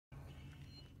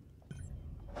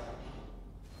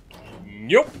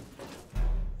Yup.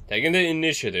 Taking the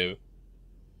initiative.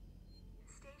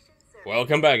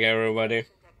 Welcome back, everybody.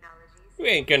 We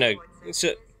ain't gonna,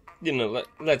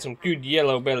 let some good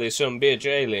yellow belly some bitch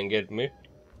alien get me.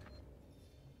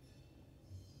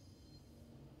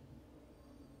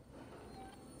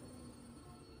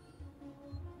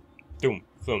 Thump,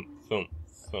 thump, thump,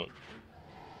 thump.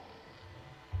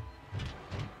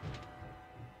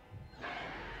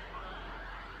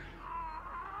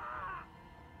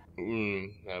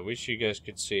 I wish you guys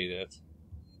could see that.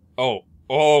 Oh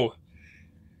boy.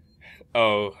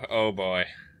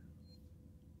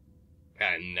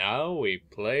 And now we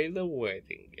play the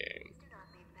waiting game.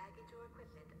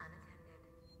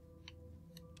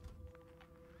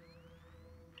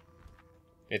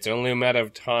 It's only a matter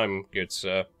of time, good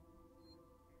sir.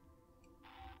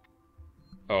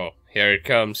 Oh, here it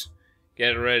comes.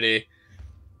 Get ready.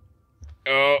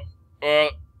 Oh.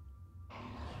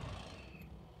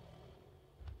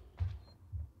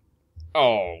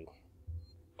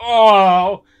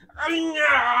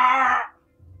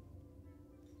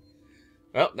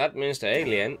 Well, that means the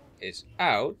alien is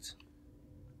out.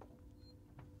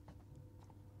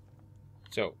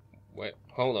 So, wait,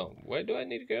 hold on. Where do I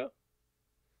need to go?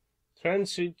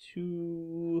 Transit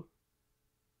to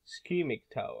Schemic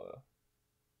Tower.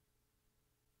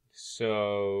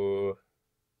 So...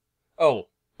 Oh,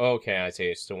 okay, I see.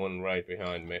 It's the one right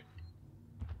behind me.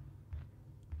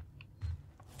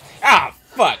 Ah,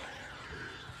 fuck!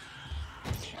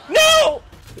 No!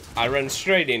 I ran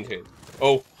straight into it.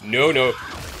 Oh, no.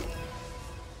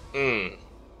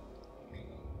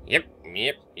 Yep.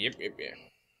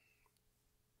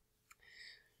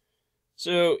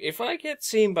 So, if I get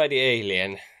seen by the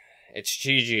alien, it's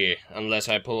GG, unless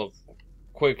I pull a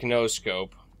quick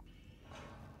no-scope.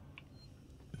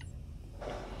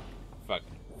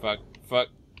 Fuck.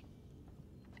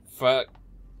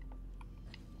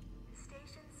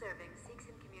 Station serving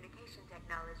Seegson Communication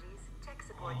Technologies, Tech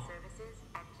Support Services,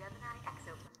 and Gemini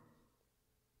Exo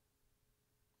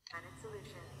Planet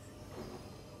Solutions.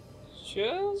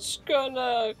 Just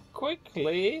gonna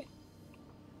quickly...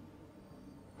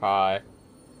 Hi.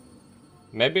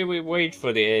 Maybe we wait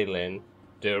for the alien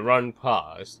to run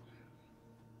past.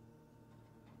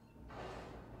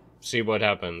 See what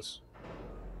happens.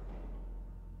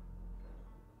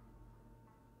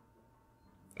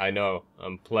 I know,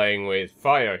 I'm playing with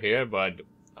fire here, but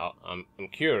I'm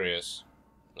curious.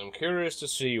 I'm curious to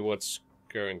see what's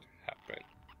going to happen.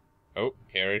 Oh,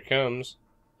 here it comes.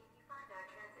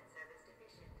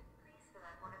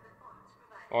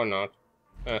 Or not.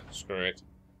 Screw it.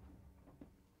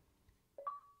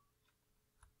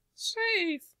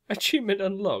 Save! Achievement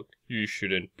unlocked. You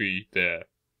shouldn't be there.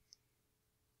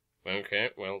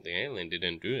 Okay, well, the alien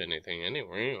didn't do anything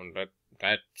anyway on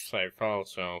that save file,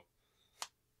 so...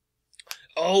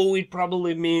 Oh, it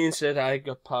probably means that I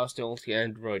got past all the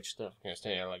Android stuff. Yes,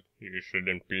 they're like, you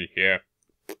shouldn't be here.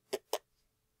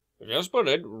 Just put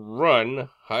it, run,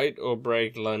 hide or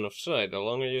break line of sight. The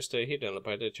longer you stay hidden, the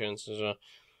better chances are...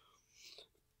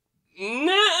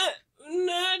 Nah,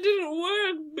 it didn't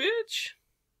work, bitch.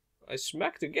 I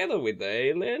smacked together with the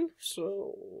alien,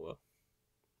 so...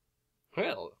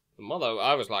 Well, the mother,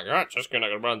 I was like, I'm just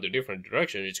gonna run the different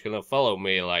direction. It's gonna follow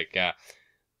me like,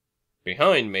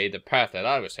 behind me, the path that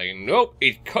I was taking. Nope,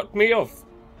 it cut me off.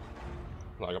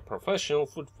 Like a professional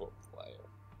football player.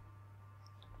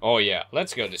 Oh yeah,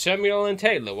 let's go to Samuel and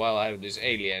Taylor while I have this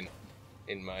alien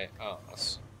in my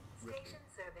ass. Station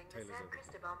serving the San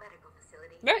Cristobal Medical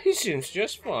Facility. Nah, he seems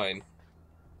just fine.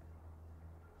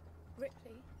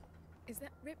 Ripley? Is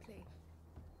that Ripley?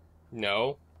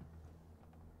 No.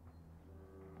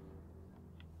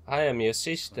 I am your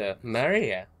sister,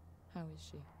 Maria. How is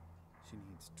she? She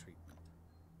needs treatment.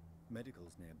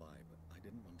 Medical's nearby, but I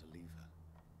didn't want to leave her.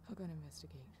 I'll go and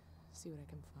investigate. See what I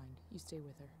can find. You stay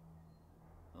with her.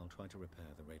 I'll try to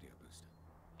repair the radio booster.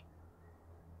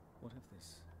 What if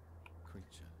this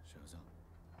creature shows up?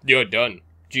 You're done.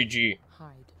 GG.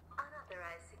 Hide.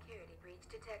 Unauthorized security breach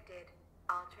detected.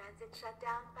 All transit shut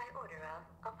down by order of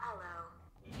Apollo.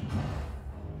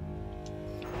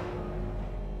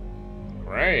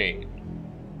 Great.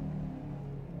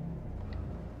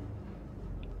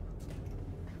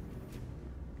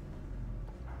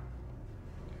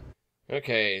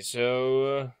 Okay,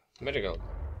 so medical.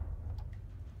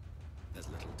 There's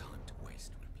little time to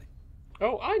waste, Ripley.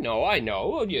 Oh, I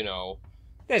know, you know.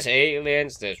 There's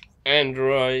aliens, there's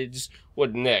androids.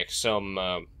 What next? Some,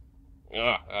 I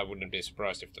wouldn't be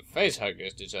surprised if the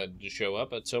facehuggers decided to show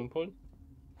up at some point.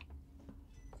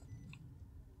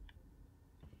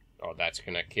 Oh, that's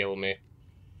gonna kill me.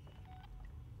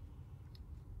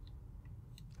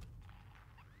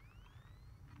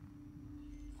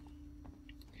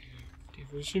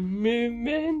 There's a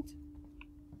movement.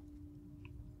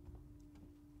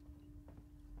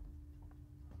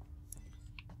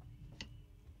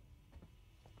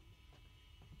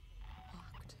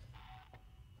 Locked.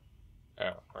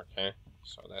 Oh, okay.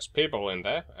 So there's people in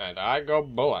there, and I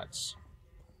got bullets.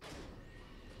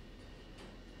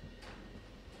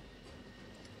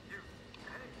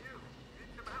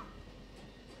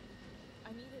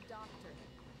 I need a doctor.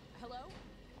 Hello?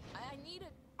 I need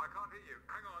a... I can't hear you.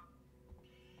 Hang on.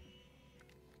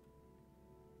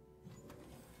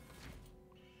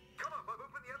 Come up, I've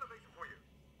opened the elevator for you.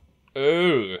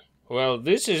 Oh, well,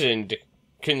 this isn't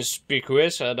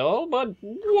conspicuous at all, but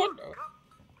what? Come.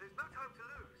 There's no time to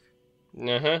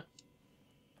lose. Uh-huh.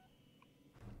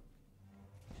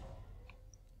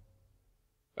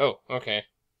 Oh, okay.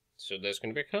 So there's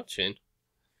gonna be a cutscene.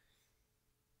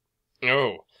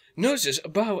 Oh. Noises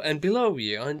above and below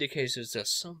you indicates that there's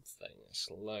something is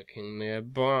lurking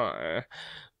nearby.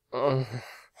 Oh,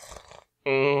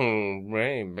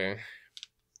 baby.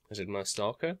 Is it my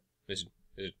stalker? Is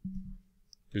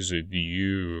it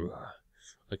you?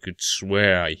 I could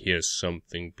swear I hear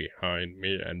something behind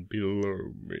me and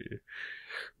below me.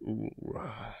 Ooh.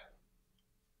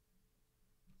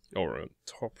 Or on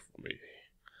top of me.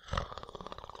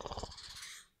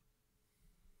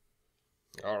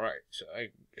 Alright, so I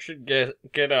should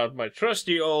get out my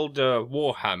trusty old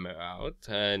Warhammer out,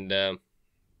 and I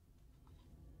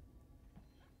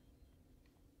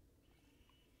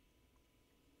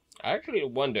actually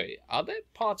wonder, are there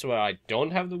parts where I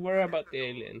don't have to worry about the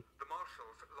alien? The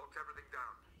marshals locked everything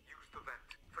down. Use the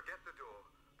vent. Forget the door.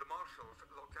 The marshals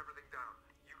locked everything down.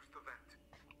 Use the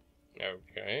vent.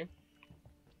 Okay.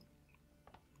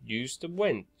 Use the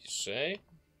vent, you say?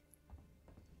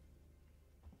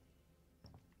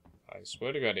 I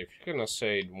swear to God, if you're gonna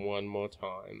say it one more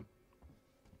time.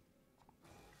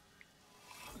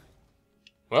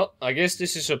 Well, I guess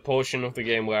this is a portion of the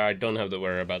game where I don't have to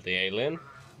worry about the alien.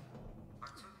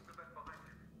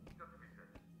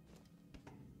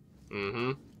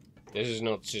 Mm-hmm. This is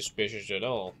not suspicious at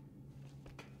all.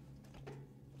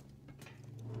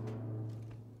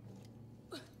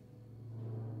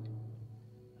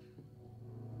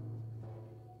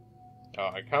 Oh,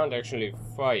 I can't actually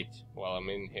fight while I'm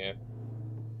in here.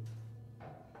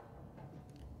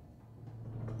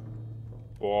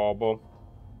 Wobble.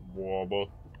 Wobble.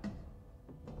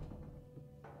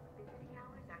 Visiting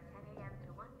hours are 10 a.m.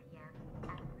 to 1 p.m.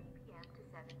 and 3 p.m. to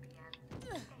 7 p.m.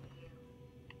 Thank you.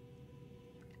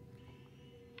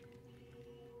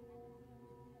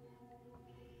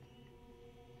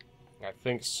 I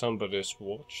think somebody's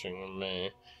watching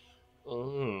me.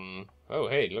 Oh,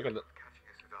 hey, look at that. Catching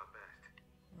us at our best.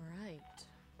 Right.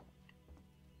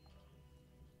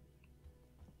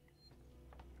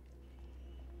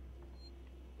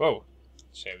 Whoa.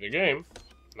 Save the game.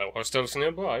 No hostiles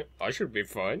nearby. I should be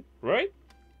fine, right?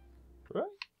 Right?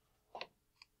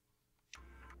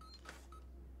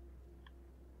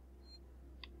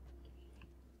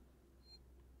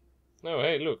 Oh,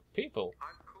 hey, look, people.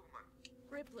 I'm Coleman.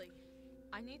 Ripley,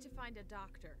 I need to find a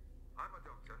doctor. I'm a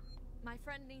doctor. My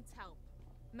friend needs help.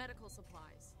 Medical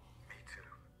supplies. Me too.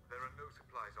 There are no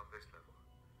supplies on this level.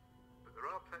 But there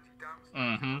are plenty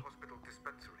downstairs in the hospital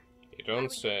dispensary. You How do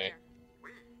don't we get say. there?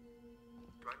 We?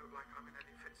 Do I look like I'm in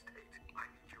any fit state? I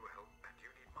need your help and you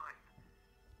need mine.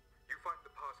 You find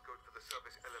the passcode for the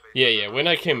service elevator. Yeah, when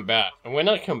I come back,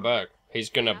 he's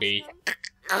gonna be.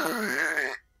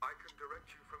 Passcode? I can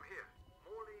direct you from here.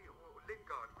 Morley or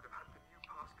Lingard would have had the new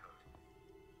passcode.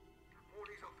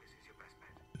 Morley's office is your best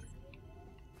bet.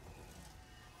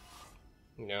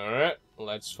 Alright,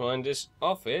 let's find this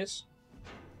office.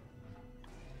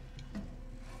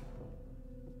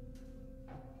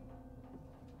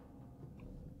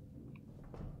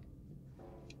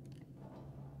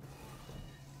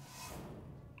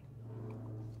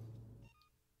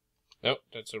 Nope,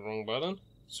 that's the wrong button.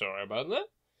 Sorry about that.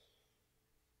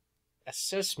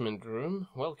 Assessment room,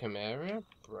 welcome area,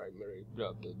 primary,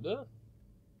 blah blah blah.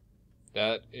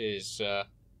 That is,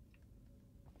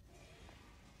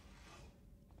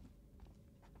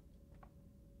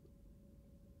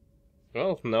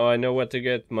 well, now I know what to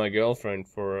get my girlfriend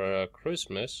for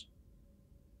Christmas.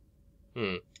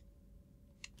 Oh,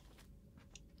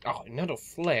 another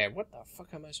flare. What the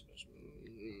fuck am I supposed to...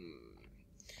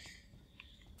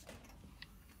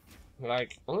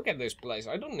 Like, look at this place.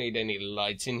 I don't need any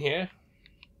lights in here.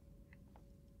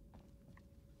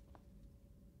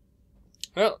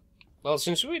 Well,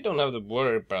 since we don't have to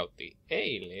worry about the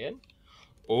alien...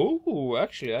 Oh,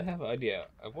 actually, I have an idea.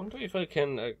 I wonder if I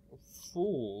can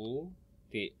fool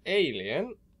the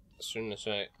alien as soon as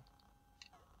I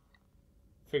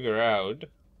figure out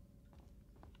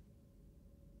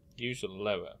Use a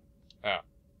lever. Ah.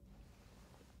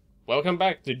 Welcome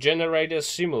back to Generator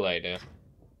Simulator.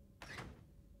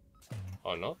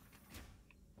 Or not?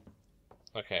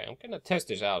 Okay, I'm gonna test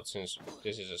this out since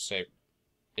this is a safe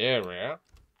area.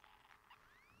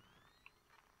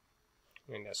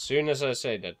 And as soon as I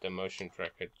say that, the motion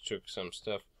tracker took some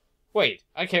stuff. Wait,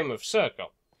 I came with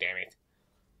circle. Damn it.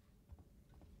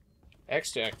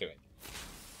 X to activate.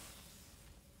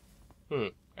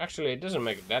 Actually, it doesn't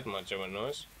make that much of a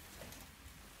noise.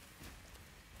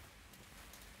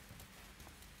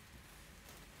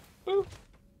 Boop.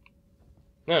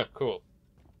 No, cool.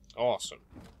 Awesome.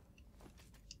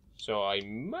 So I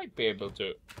might be able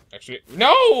to actually...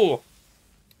 No!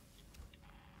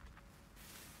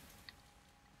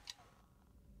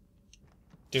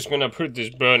 Just gonna put this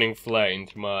burning flame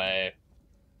into my...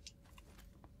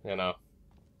 You know...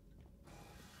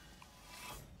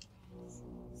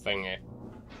 thingy.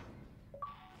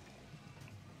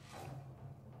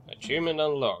 Achievement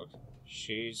unlocked.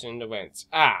 She's in the vents.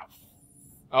 Ah!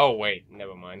 Oh, wait,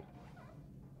 never mind.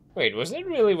 Wait, was that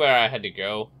really where I had to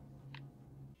go?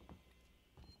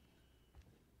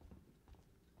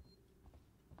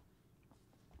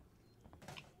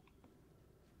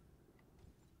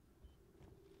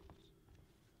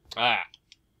 Ah.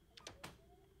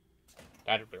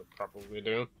 That will probably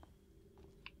do.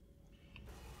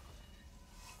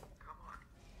 Come on.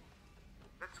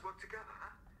 Let's work together,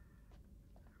 huh?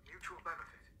 Mutual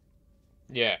benefit.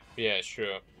 Yeah,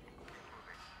 sure.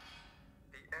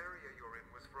 The area you're in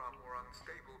was for our more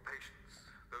unstable patients,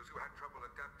 those who had trouble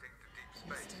adapting to deep Just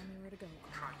space. tell me where to go.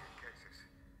 Tragic cases.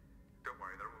 Don't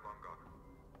worry, they're all long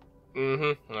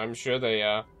gone. I'm sure they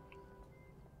are.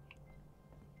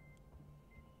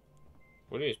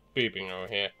 What is beeping over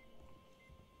here?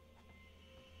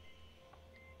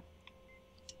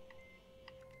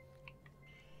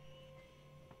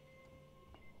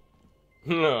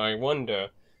 No, I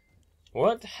wonder.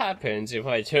 What happens if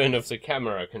I turn off the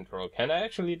camera control? Can I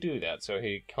actually do that so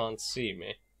he can't see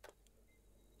me?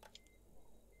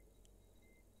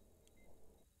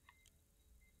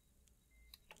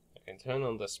 I can turn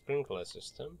on the sprinkler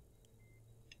system.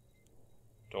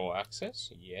 Door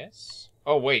access? Yes.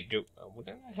 Oh wait,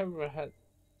 wouldn't I have ever had...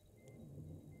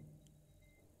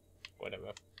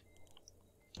 Whatever.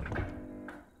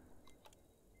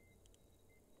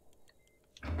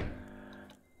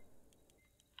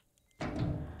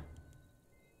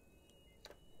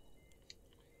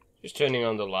 Just turning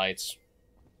on the lights.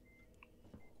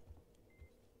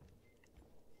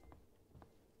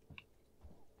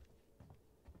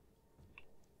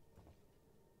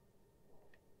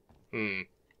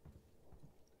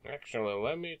 Actually,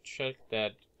 let me check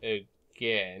that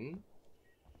again.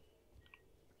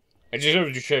 I just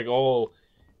have to check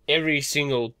every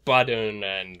single button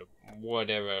and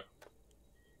whatever.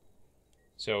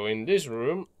 So in this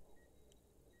room,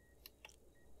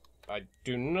 I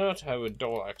do not have a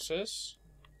door access.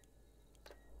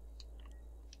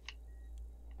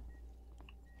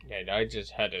 Yeah, I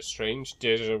just had a strange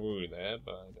deja vu there,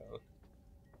 but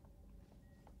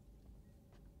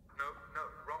No,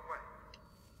 wrong way.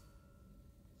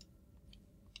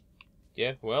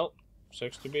 yeah, well,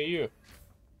 sucks to be you.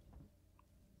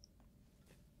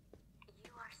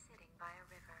 You are sitting by a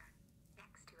river,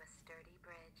 next to a sturdy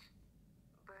bridge.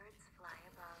 Birds fly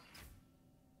above.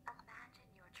 Imagine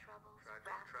your troubles Tragic,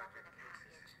 wrapped up tragic in a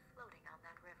cases. package floating on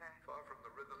that river. Far from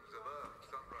the rhythms of earth,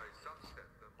 sunrise, sunset,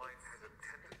 the mind has a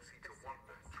tendency to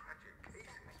wander. Tragic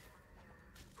cases.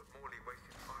 But Morley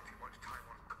wasted far too much time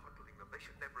on coddling them. They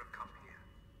should never have come here.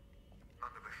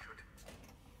 None of us should.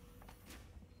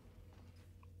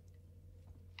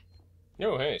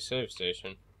 Oh, hey, save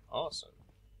station. Awesome.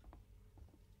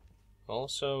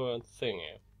 Also a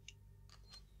thingy.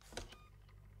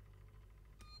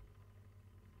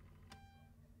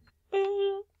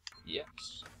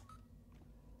 Yes.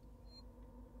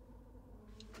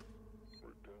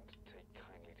 Don't take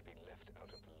kindly to be left out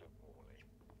of the loop, Morley.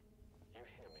 You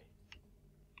hear me?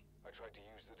 I tried to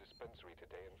use the dispensary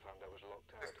today and found I was locked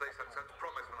out. This place had such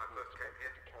promise when I first came here.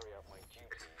 To carry out my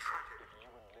duties. It's tragic. If you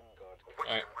and Lingard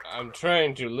I'm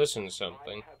trying to listen to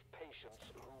something. I have patients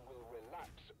who will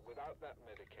relapse without that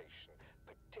medication,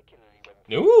 particularly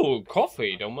when Ooh,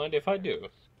 coffee. Don't mind if I do.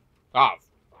 Ah,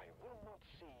 I will not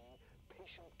see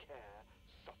patient care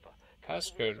suffer.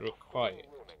 passcode required.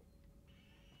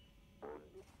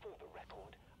 For the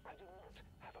record, I do not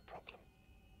have a problem.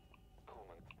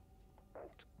 Coleman,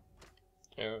 out.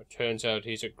 Oh, turns out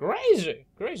he's a crazy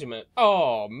man.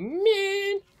 Oh, man.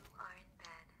 You are in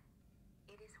bed.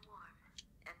 It is warm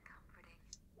and comforting.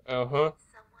 Uh-huh.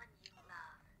 Someone you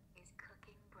love is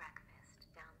cooking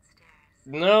breakfast downstairs.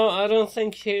 No, I don't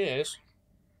think he is.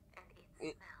 And it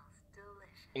smells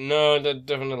delicious. No, that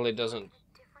definitely doesn't.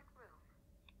 Different room,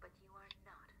 but you are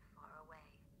not far away.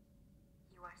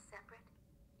 You are separate,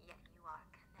 yet you are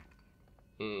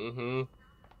connected.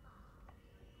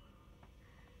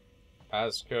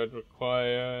 Passcode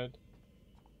required.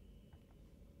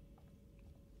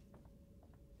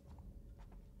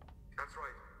 That's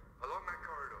right. Along that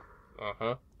corridor.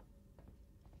 Uh-huh.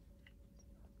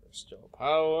 Restore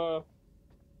power.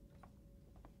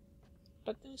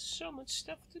 But there's so much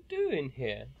stuff to do in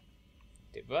here.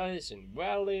 Device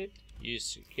invalid. Use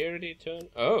security turn.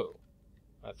 Oh!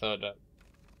 I thought that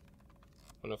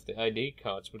one of the ID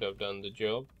cards would have done the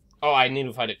job. Oh, I need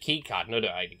to find a key card, not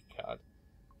an ID card.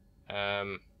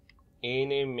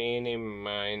 Eeny, meeny,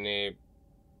 miny,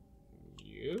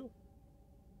 you?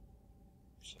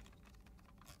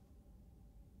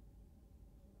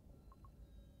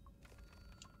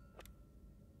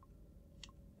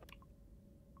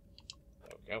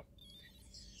 There we go.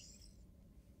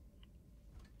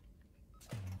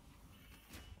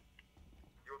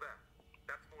 You're there.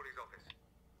 That's Morley's office.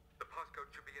 The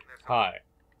passcode should be in there. Hi.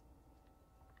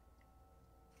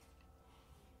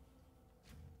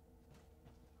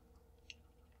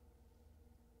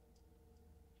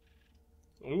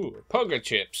 Ooh, poker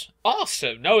chips.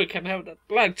 Awesome! Now we can have that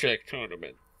blackjack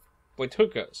tournament with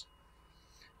hookers.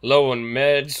 Low on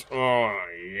meds. Oh,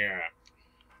 yeah.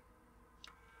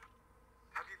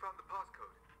 Have you found the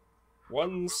passcode?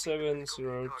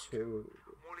 1702.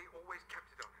 Morley always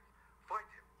kept it on him. Find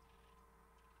him.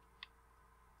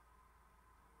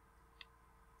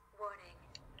 Warning.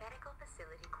 Medical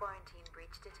facility quarantine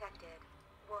breach detected.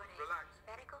 Warning. Relax.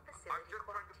 Medical I'm facility just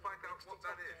trying to find out what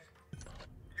that is.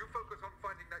 You focus on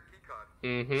finding that keycard.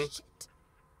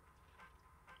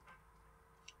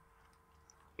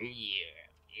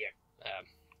 Yeah.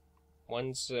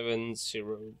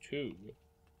 1702.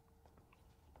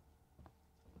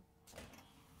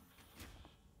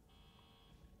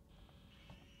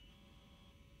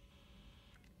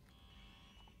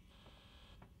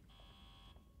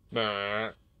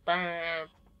 Bah, bah,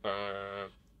 bah.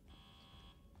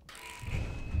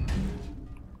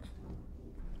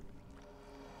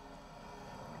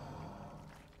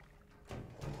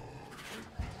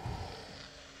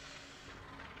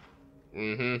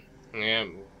 Yeah,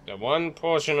 the one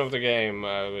portion of the game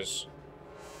I was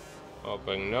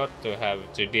hoping not to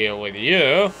have to deal with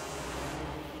you.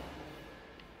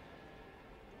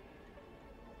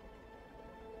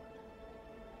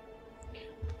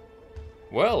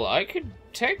 Well, I could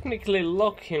technically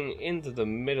lock him into the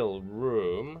middle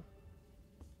room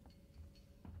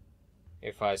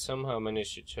if I somehow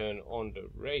manage to turn on the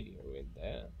radio in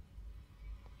there.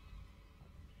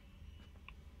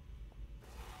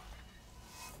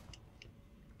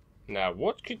 Now,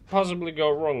 what could possibly go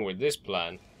wrong with this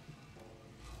plan?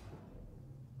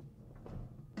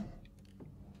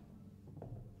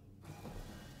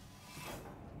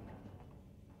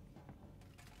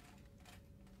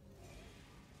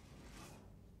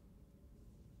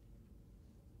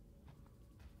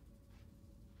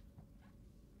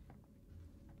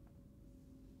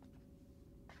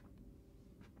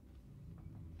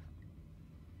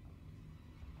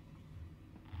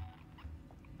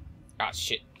 Ah,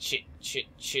 shit.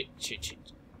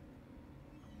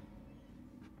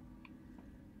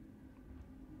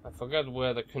 I forgot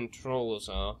where the controls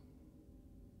are.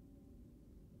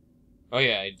 Oh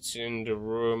yeah, it's in the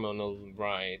room on the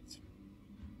right.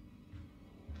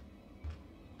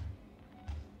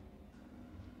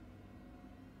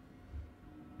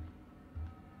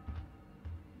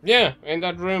 Yeah, in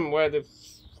that room where the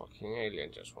fucking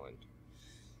alien just went.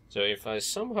 So if I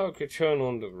somehow could turn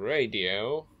on the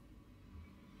radio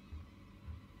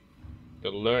to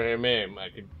lure him in, I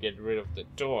could get rid of the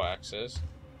door access.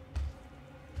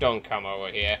 Don't come over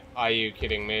here. Are you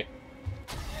kidding me?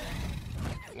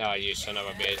 No, you son of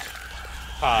a bitch.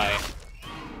 Hi.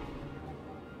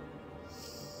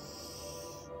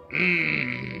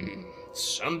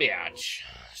 Some biatch.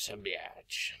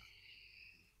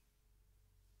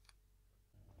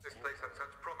 This place had such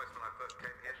promise when I first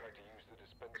came here. Tried to use the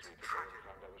dispensary It's today tragic. and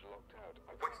found I was locked out.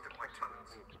 I Wasted my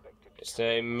talents. expected Is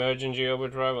there emergency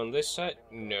overdrive on this side?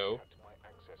 No. to my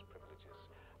access privileges.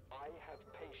 I have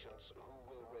patients who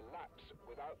will relapse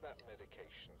without that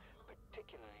medication,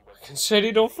 particularly when I can set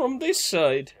it off from this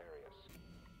side.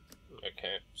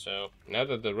 Okay, so now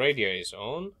that the radio is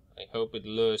on, I hope it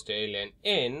lures the alien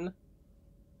in,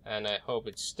 and I hope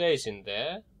it stays in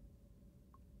there.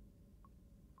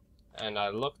 And I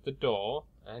lock the door,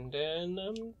 and then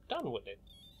I'm done with it.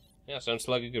 Yeah, sounds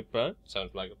like a good plan.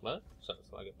 Sounds like a plan.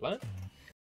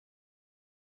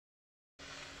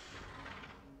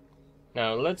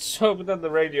 Now let's hope that the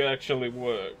radio actually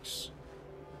works.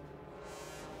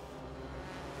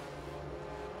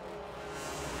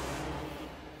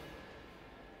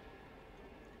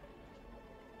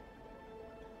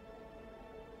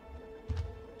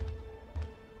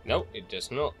 No, it does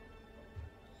not.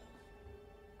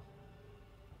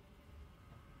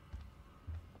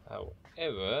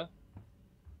 However...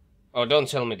 Oh, don't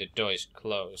tell me the door is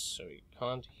closed, so you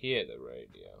can't hear the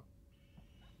radio.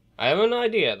 I have an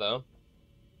idea, though.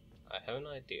 I have an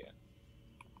idea.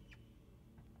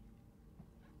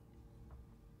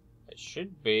 I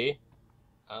should be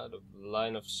out of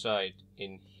line of sight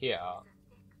in here. There's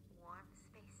a thick, warm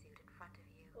spacesuit in front of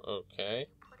you. Okay.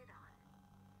 You put it on.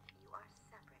 You are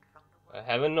separate from the I world.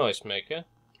 have a noisemaker.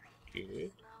 You hear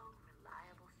Good. the slow,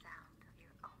 reliable sound of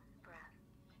your own breath.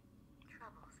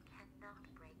 Troubles cannot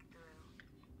break through.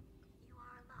 You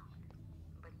are alone,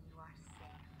 but you are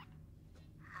safe.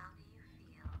 How do you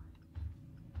feel?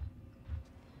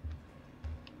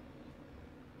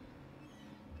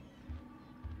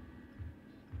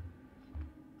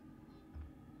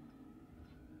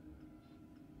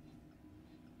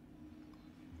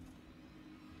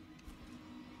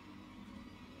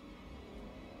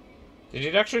 Did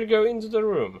it actually go into the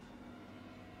room?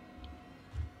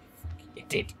 It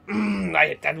did.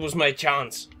 That was my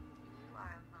chance. You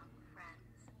are among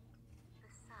friends.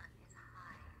 The sun is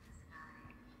high in the sky.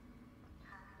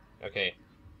 How Okay.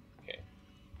 Okay.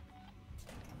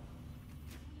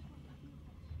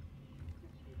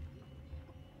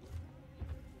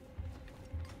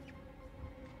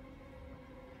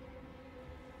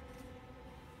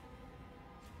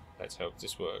 Let's hope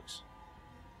this works.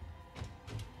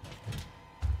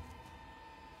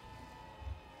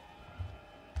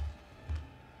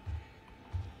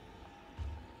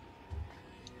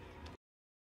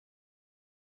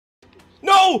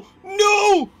 No!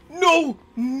 No! No!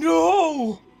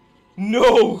 No!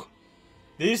 No!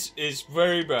 This is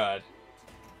very bad.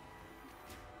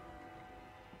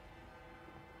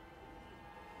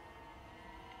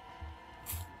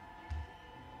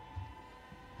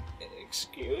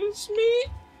 Excuse me?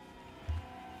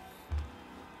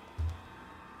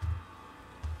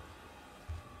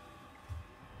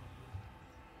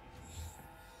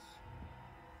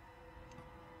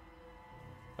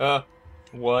 Uh,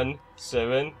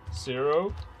 170.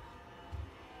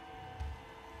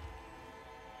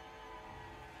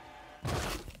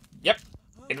 Yep,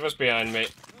 it was behind me.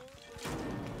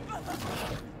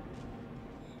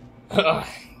 Ugh,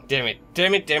 damn it,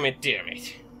 damn it, damn it, damn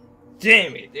it.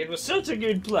 Damn it, it was such a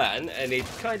good plan, and it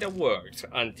kinda worked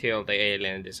until the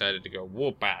alien decided to go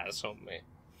whoop ass on me.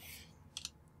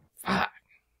 Fuck.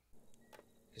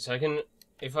 Because I can...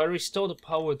 If I restore the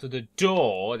power to the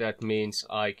door, that means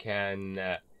I can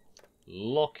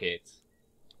lock it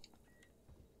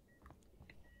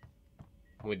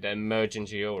with the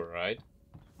emergency override.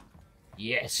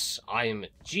 Yes, I am a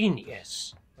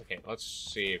genius. Okay, let's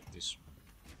see if this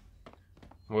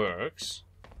works.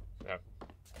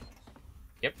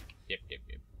 Yep.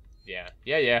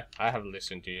 Yeah. I have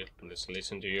listened to you. Let's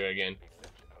listen to you again.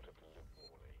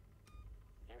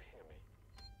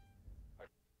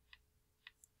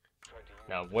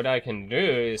 Now, what I can do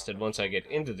is that once I get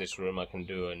into this room, I can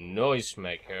do a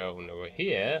noisemaker over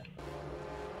here.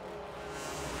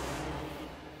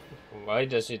 Why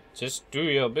does it just do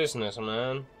your business,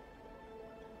 man?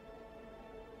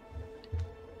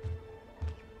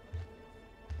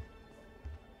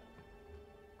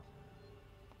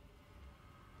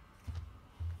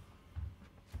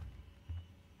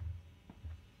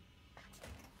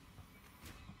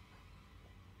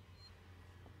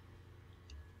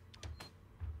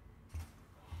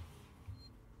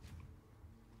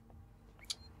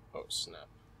 Oh, snap.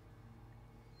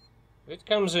 If it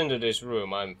comes into this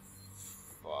room, I'm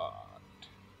fucked.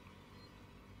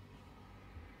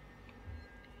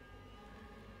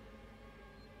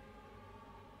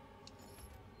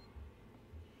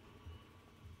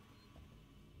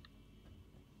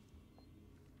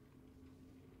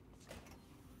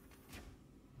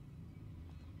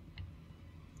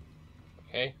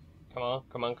 Okay, come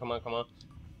on.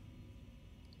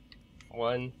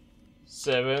 1,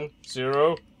 7,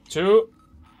 0, 2.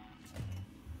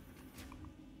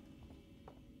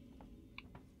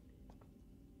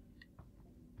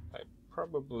 I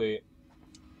probably...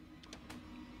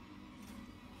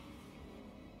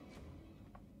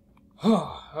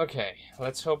 Okay,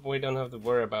 let's hope we don't have to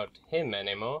worry about him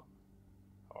anymore.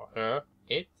 Or her.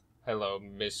 It. Hello,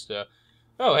 Mr.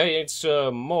 Oh, hey, it's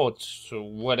Mort,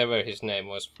 whatever his name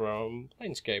was, from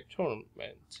Planescape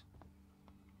Tournament.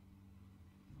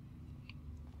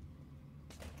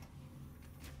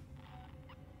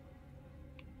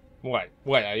 What?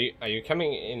 Are you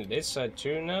coming in this side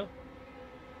too now?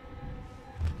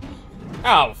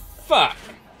 Oh, fuck!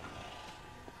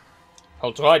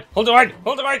 Hold tight! Hold tight!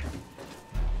 Hold tight!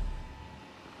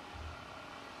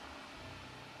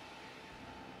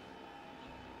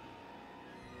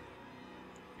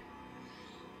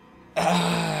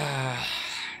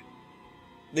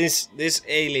 This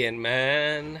alien,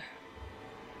 man.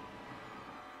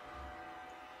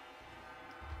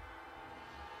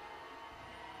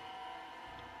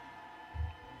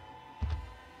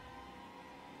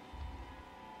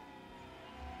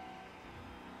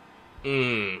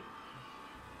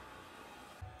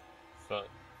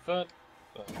 Fuck.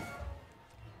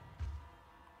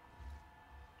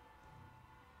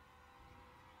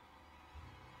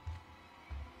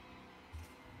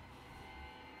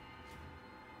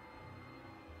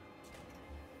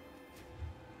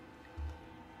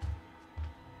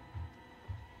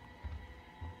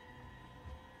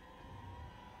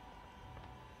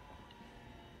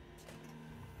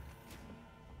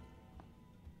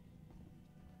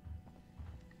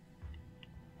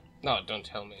 No, don't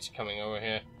tell me it's coming over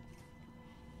here.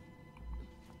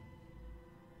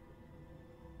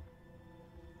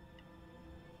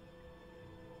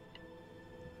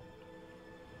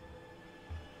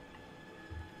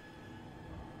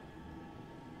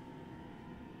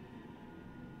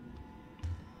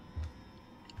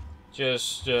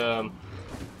 Just, don't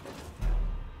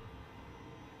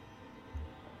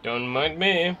mind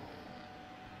me.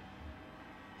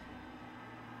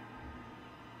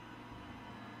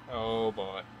 Oh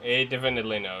boy, it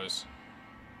definitely knows.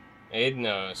 It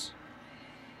knows.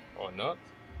 Or not.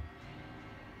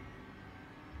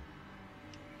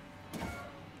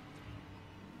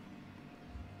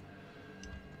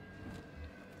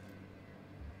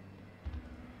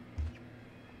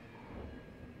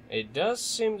 It does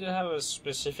seem to have a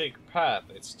specific path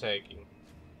it's taking.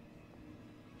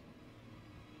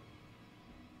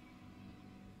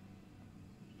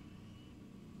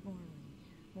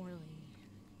 Morley.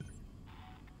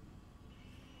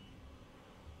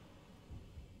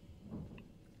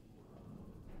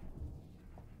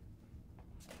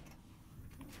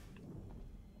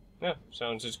 Yeah,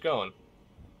 sounds it's going.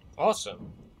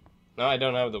 Awesome. Now I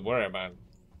don't have to worry about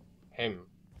him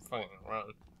fucking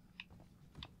around.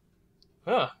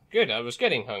 Ah, good, I was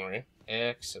getting hungry.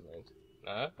 Excellent.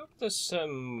 I hope there's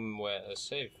somewhere a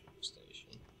safe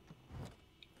station.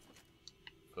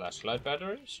 Flashlight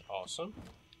batteries? Awesome.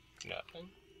 Nothing.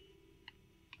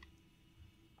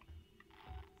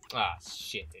 Ah,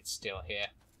 shit, it's still here.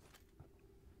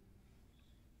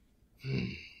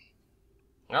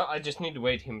 Well, I just need to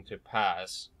wait him to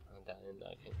pass, and then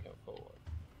I can go forward.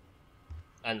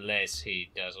 Unless he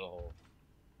does all...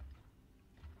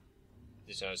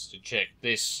 decides to check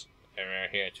this area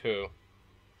here too.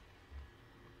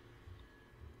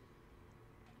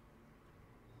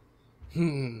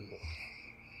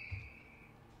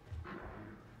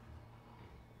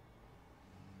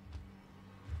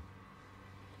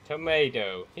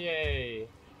 Tomato, yay!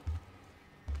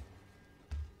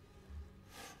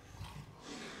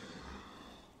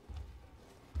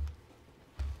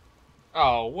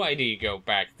 Oh, why do you go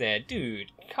back there,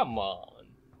 dude? Come on.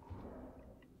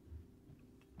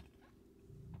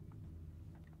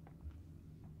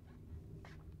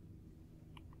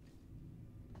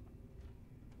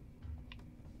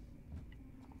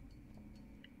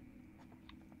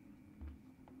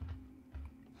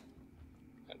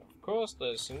 And of course,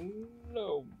 there's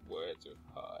nowhere to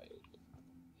hide.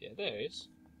 Yeah, there is.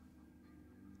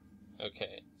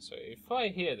 Okay, so if I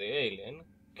hear the alien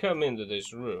come into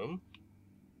this room,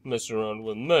 mess around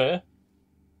with me,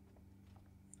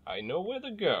 I know where to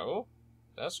go.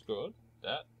 That's good.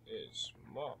 That is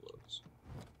marvelous.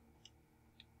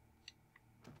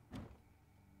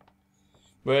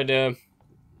 But,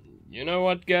 you know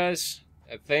what, guys?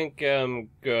 I think I'm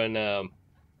gonna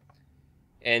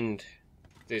end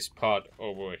this part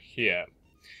over here.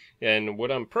 And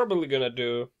what I'm probably gonna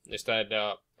do is that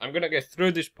I'm gonna get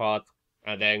through this part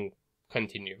and then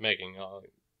continue making.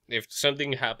 If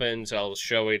something happens, I'll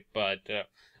show it, but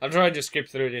I'll try to skip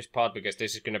through this part because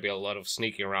this is gonna be a lot of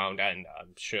sneaking around, and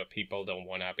I'm sure people don't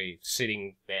wanna be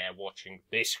sitting there watching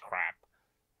this crap.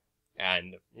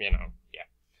 And, you know, yeah.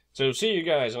 So see you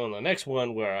guys on the next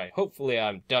one where hopefully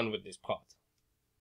I'm done with this part.